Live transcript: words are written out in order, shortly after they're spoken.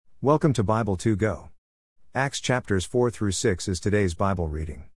Welcome to Bible 2 Go. Acts chapters 4 through 6 is today's Bible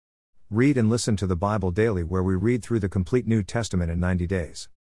reading. Read and listen to the Bible daily, where we read through the complete New Testament in 90 days.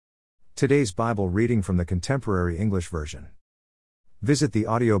 Today's Bible reading from the Contemporary English Version. Visit the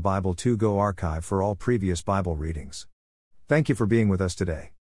Audio Bible 2 Go archive for all previous Bible readings. Thank you for being with us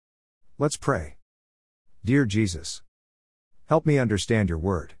today. Let's pray. Dear Jesus, help me understand your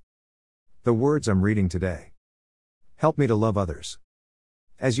word. The words I'm reading today. Help me to love others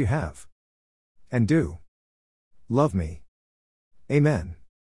as you have and do love me. Amen.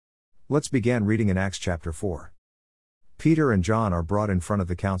 Let's begin reading in Acts chapter 4. Peter and John are brought in front of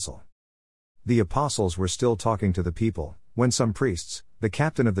the council. The apostles were still talking to the people when some priests, the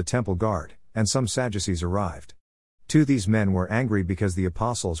captain of the temple guard, and some Sadducees arrived. These men were angry because the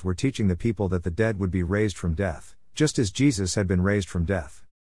apostles were teaching the people that the dead would be raised from death, just as Jesus had been raised from death.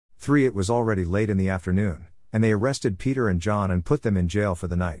 It was already late in the afternoon, and they arrested Peter and John and put them in jail for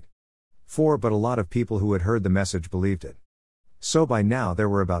the night. But a lot of people who had heard the message believed it. So by now there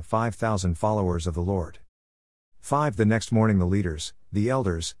were about 5,000 followers of the Lord. The next morning the leaders, the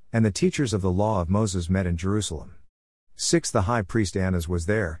elders, and the teachers of the law of Moses met in Jerusalem. The high priest Annas was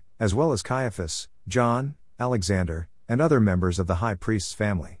there, as well as Caiaphas, John, Alexander, and other members of the high priest's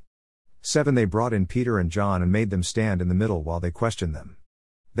family. They brought in Peter and John and made them stand in the middle while they questioned them.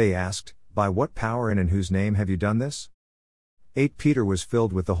 They asked, "By what power and in whose name have you done this?" Peter was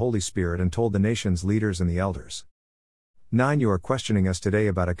filled with the Holy Spirit and told the nation's leaders and the elders. You are questioning us today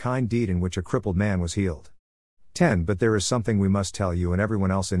about a kind deed in which a crippled man was healed. But there is something we must tell you and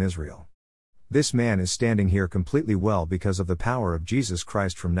everyone else in Israel. This man is standing here completely well because of the power of Jesus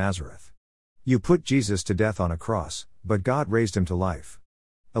Christ from Nazareth. You put Jesus to death on a cross, but God raised him to life.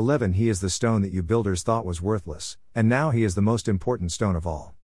 He is the stone that you builders thought was worthless, and now he is the most important stone of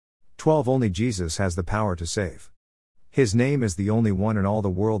all. Only Jesus has the power to save. His name is the only one in all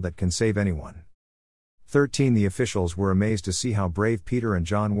the world that can save anyone. The officials were amazed to see how brave Peter and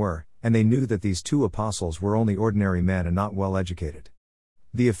John were, and they knew that these two apostles were only ordinary men and not well educated.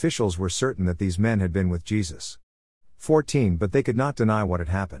 The officials were certain that these men had been with Jesus. But they could not deny what had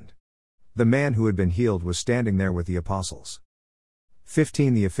happened. The man who had been healed was standing there with the apostles.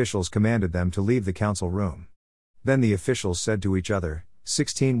 The officials commanded them to leave the council room. Then the officials said to each other,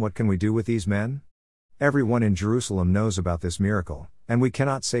 What can we do with these men? Everyone in Jerusalem knows about this miracle, and we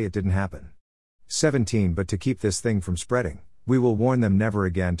cannot say it didn't happen. But to keep this thing from spreading, we will warn them never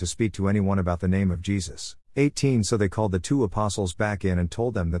again to speak to anyone about the name of Jesus. So they called the two apostles back in and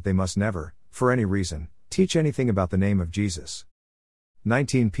told them that they must never, for any reason, teach anything about the name of Jesus.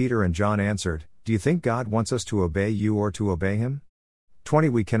 Peter and John answered, "Do you think God wants us to obey you or to obey him?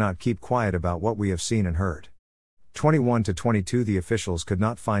 We cannot keep quiet about what we have seen and heard." 21-22 The officials could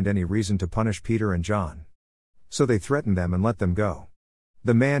not find any reason to punish Peter and John. So they threatened them and let them go.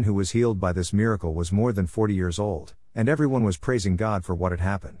 The man who was healed by this miracle was more than 40 years old, and everyone was praising God for what had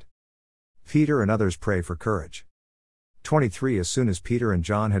happened. Peter and others pray for courage. As soon as Peter and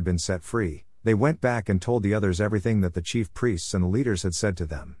John had been set free, they went back and told the others everything that the chief priests and the leaders had said to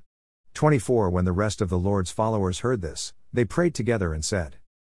them. When the rest of the Lord's followers heard this, they prayed together and said,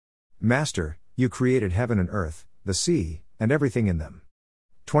 "Master, you created heaven and earth, the sea, and everything in them.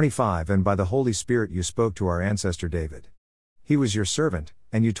 And by the Holy Spirit you spoke to our ancestor David. He was your servant,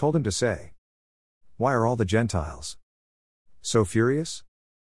 and you told him to say, 'Why are all the Gentiles so furious?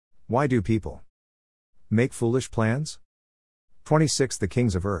 Why do people make foolish plans?' The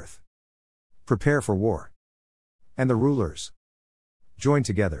kings of earth prepare for war, and the rulers join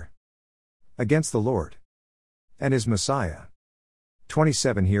together against the Lord and his Messiah."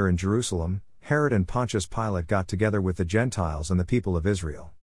 Here in Jerusalem, Herod and Pontius Pilate got together with the Gentiles and the people of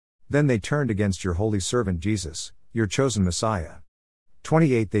Israel. Then they turned against your holy servant Jesus, your chosen Messiah.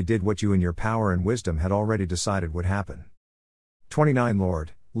 They did what you in your power and wisdom had already decided would happen.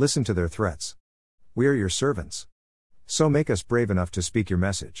 Lord, listen to their threats. We are your servants. So make us brave enough to speak your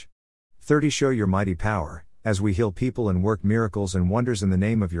message. Show your mighty power, as we heal people and work miracles and wonders in the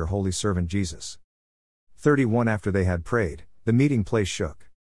name of your holy servant Jesus. After they had prayed, the meeting place shook.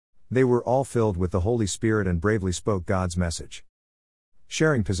 They were all filled with the Holy Spirit and bravely spoke God's message.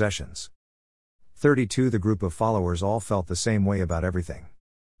 Sharing possessions. The group of followers all felt the same way about everything.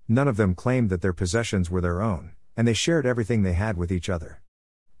 None of them claimed that their possessions were their own, and they shared everything they had with each other.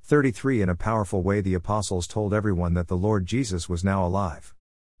 In a powerful way the apostles told everyone that the Lord Jesus was now alive.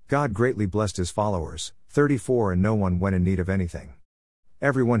 God greatly blessed his followers. And no one went in need of anything.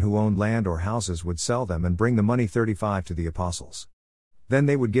 Everyone who owned land or houses would sell them and bring the money to the apostles. Then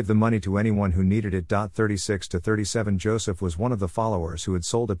they would give the money to anyone who needed it. 36-37 Joseph was one of the followers who had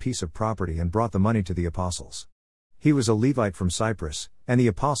sold a piece of property and brought the money to the apostles. He was a Levite from Cyprus, And the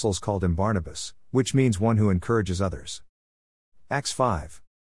apostles called him Barnabas, which means one who encourages others. Acts 5.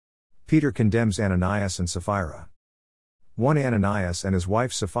 Peter condemns Ananias and Sapphira. 1. Ananias and his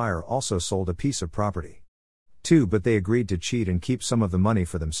wife Sapphira also sold a piece of property. 2. But they agreed to cheat and keep some of the money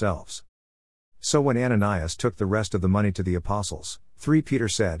for themselves. So when Ananias took the rest of the money to the apostles, 3. Peter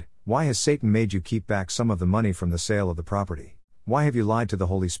said, "Why has Satan made you keep back some of the money from the sale of the property? Why have you lied to the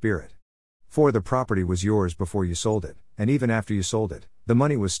Holy Spirit? For the property was yours before you sold it, and even after you sold it, the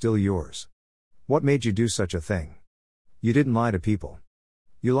money was still yours. What made you do such a thing? You didn't lie to people.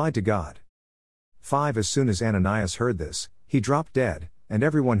 You lied to God." 5. As soon as Ananias heard this, he dropped dead, and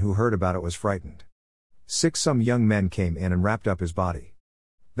everyone who heard about it was frightened. 6. Some young men came in and wrapped up his body.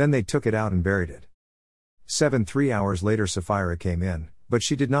 Then they took it out and buried it. 7. 3 hours later Sapphira came in, but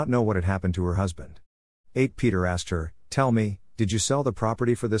she did not know what had happened to her husband. 8. Peter asked her, "Tell me, did you sell the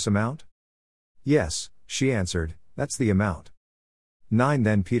property for this amount?" "Yes," she answered, "that's the amount." 9.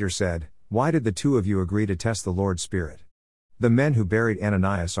 Then Peter said, "Why did the two of you agree to test the Lord's Spirit? The men who buried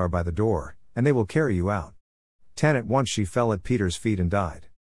Ananias are by the door, and they will carry you out." 10. At once she fell at Peter's feet and died.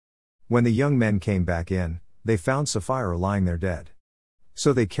 When the young men came back in, they found Sapphira lying there dead.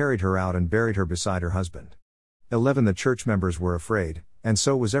 So they carried her out and buried her beside her husband. 11. The church members were afraid, and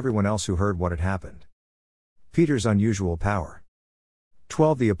so was everyone else who heard what had happened. Peter's unusual power.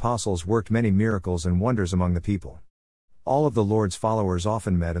 12. The apostles worked many miracles and wonders among the people. All of the Lord's followers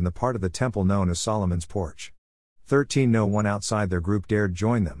often met in the part of the temple known as Solomon's Porch. 13. No one outside their group dared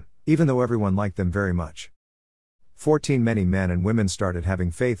join them, even though everyone liked them very much. 14. Many men and women started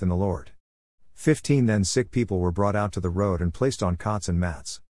having faith in the Lord. 15. Then sick people were brought out to the road and placed on cots and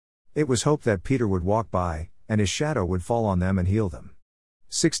mats. It was hoped that Peter would walk by, and his shadow would fall on them and heal them.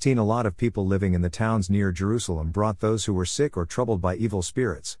 16. A lot of people living in the towns near Jerusalem brought those who were sick or troubled by evil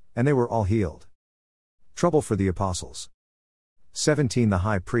spirits, and they were all healed. Trouble for the apostles. 17. The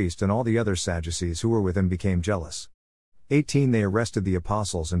high priest and all the other Sadducees who were with him became jealous. 18. They arrested the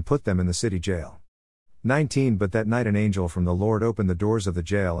apostles and put them in the city jail. 19. But that night an angel from the Lord opened the doors of the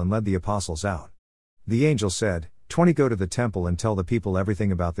jail and led the apostles out. The angel said, 20. Go to the temple and tell the people everything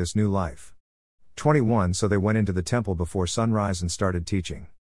about this new life. 21. So they went into the temple before sunrise and started teaching.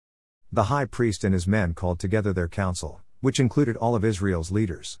 The high priest and his men called together their council, which included all of Israel's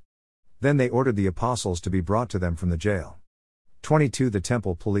leaders. Then they ordered the apostles to be brought to them from the jail. 22. The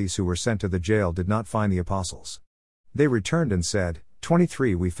temple police who were sent to the jail did not find the apostles. They returned and said,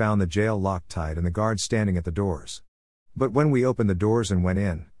 23. We found the jail locked tight and the guards standing at the doors. But when we opened the doors and went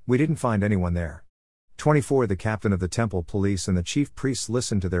in, we didn't find anyone there. 24. The captain of the temple police and the chief priests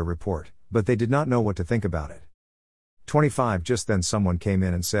listened to their report, but they did not know what to think about it. 25. Just then someone came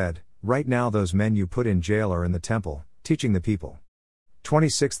in and said, "Right now those men you put in jail are in the temple, teaching the people."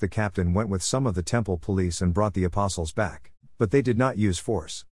 26. The captain went with some of the temple police and brought the apostles back, but they did not use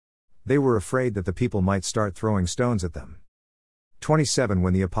force. They were afraid that the people might start throwing stones at them. 27.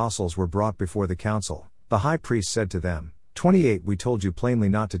 When the apostles were brought before the council, the high priest said to them, 28. We told you plainly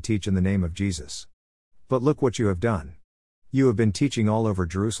not to teach in the name of Jesus. But look what you have done. You have been teaching all over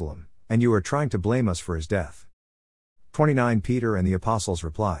Jerusalem, and you are trying to blame us for his death. 29. Peter and the apostles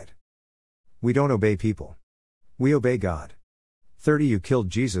replied, "We don't obey people. We obey God." 30. You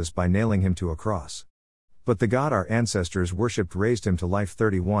killed Jesus by nailing him to a cross. But the God our ancestors worshipped raised him to life.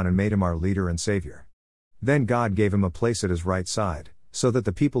 31. And made him our leader and savior. Then God gave him a place at his right side, so that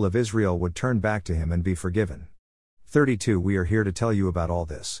the people of Israel would turn back to him and be forgiven. 32. We are here to tell you about all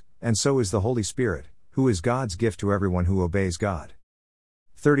this, and so is the Holy Spirit, who is God's gift to everyone who obeys God.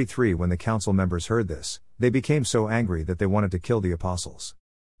 33. When the council members heard this, they became so angry that they wanted to kill the apostles.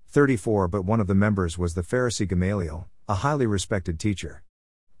 34. But one of the members was the Pharisee Gamaliel, a highly respected teacher.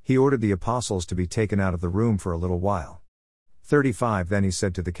 He ordered the apostles to be taken out of the room for a little while. 35. Then he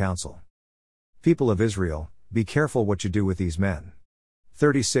said to the council, "People of Israel, be careful what you do with these men."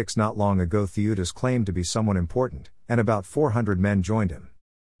 36. Not long ago Theudas claimed to be someone important, and about 400 men joined him.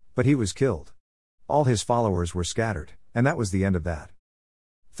 But he was killed. All his followers were scattered, and that was the end of that.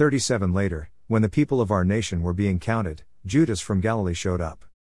 37. Later, when the people of our nation were being counted, Judas from Galilee showed up.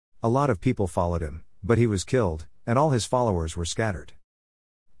 A lot of people followed him, but he was killed, and all his followers were scattered.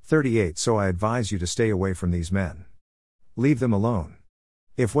 38. So I advise you to stay away from these men. Leave them alone.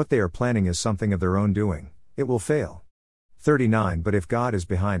 If what they are planning is something of their own doing, it will fail. 39. But if God is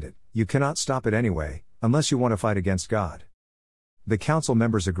behind it, you cannot stop it anyway, unless you want to fight against God. The council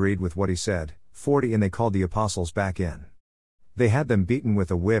members agreed with what he said. 40. And they called the apostles back in. They had them beaten with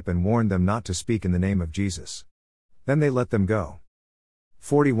a whip and warned them not to speak in the name of Jesus. Then they let them go.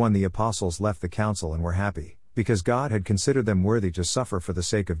 41. The apostles left the council and were happy, because God had considered them worthy to suffer for the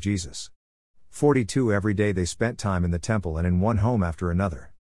sake of Jesus. 42 Every day they spent time in the temple and in one home after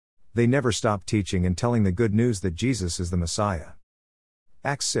another. They never stopped teaching and telling the good news that Jesus is the Messiah.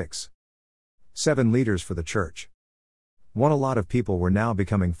 Acts 6. 7 Leaders for the church. 1 A lot of people were now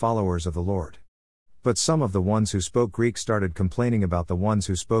becoming followers of the Lord. But some of the ones who spoke Greek started complaining about the ones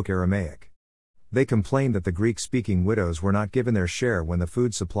who spoke Aramaic. They complained that the Greek-speaking widows were not given their share when the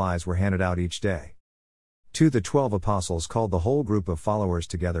food supplies were handed out each day. 2 The 12 apostles called the whole group of followers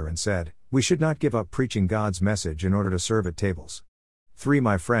together and said, "We should not give up preaching God's message in order to serve at tables." 3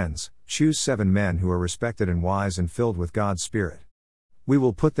 My friends, choose 7 men who are respected and wise and filled with God's Spirit. We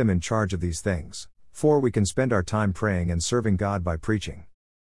will put them in charge of these things. 4 We can spend our time praying and serving God by preaching.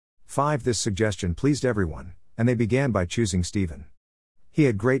 5 This suggestion pleased everyone, and they began by choosing Stephen. He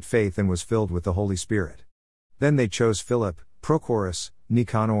had great faith and was filled with the Holy Spirit. Then they chose Philip, Prochorus,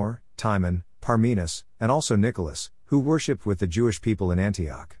 Nicanor, Timon, Parmenas, and also Nicholas, who worshipped with the Jewish people in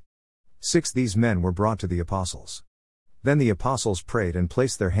Antioch. 6 These men were brought to the apostles. Then the apostles prayed and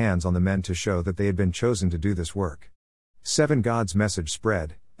placed their hands on the men to show that they had been chosen to do this work. 7 God's message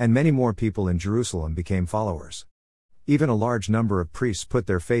spread, and many more people in Jerusalem became followers. Even a large number of priests put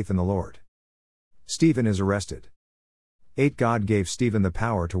their faith in the Lord. Stephen is arrested. 8 God gave Stephen the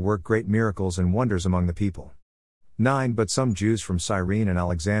power to work great miracles and wonders among the people. 9 But some Jews from Cyrene and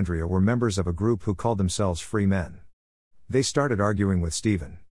Alexandria were members of a group who called themselves Free Men. They started arguing with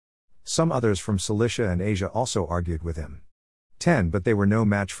Stephen. Some others from Cilicia and Asia also argued with him. 10 But they were no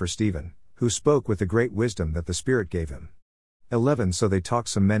match for Stephen, who spoke with the great wisdom that the Spirit gave him. 11 So they talked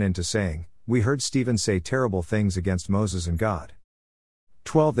some men into saying, "We heard Stephen say terrible things against Moses and God."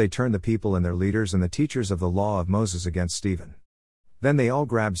 12 They turned the people and their leaders and the teachers of the law of Moses against Stephen. Then they all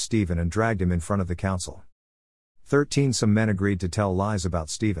grabbed Stephen and dragged him in front of the council. 13 Some men agreed to tell lies about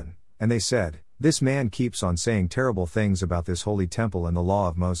Stephen, and they said, "This man keeps on saying terrible things about this holy temple and the law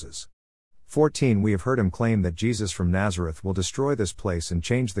of Moses." 14 We have heard him claim that Jesus from Nazareth will destroy this place and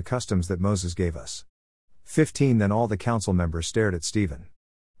change the customs that Moses gave us. 15 Then all the council members stared at Stephen.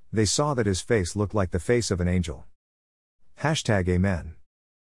 They saw that his face looked like the face of an angel. #Amen.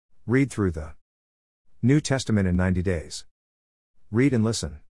 Read through the New Testament in 90 days. Read and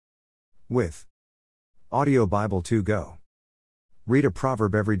listen. With Audio Bible 2 Go. Read a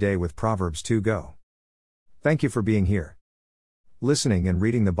proverb every day with Proverbs 2 Go. Thank you for being here. Listening and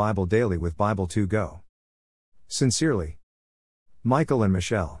reading the Bible daily with Bible 2 Go. Sincerely, Michael and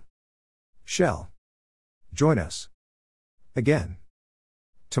Michelle. Shell. Join us again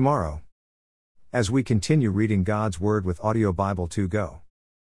tomorrow as we continue reading God's Word with Audio Bible 2 Go.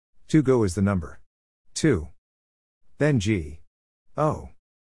 2 Go is the number 2. Then G. O.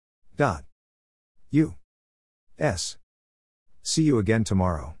 U. S. See you again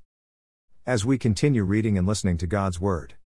tomorrow as we continue reading and listening to God's Word.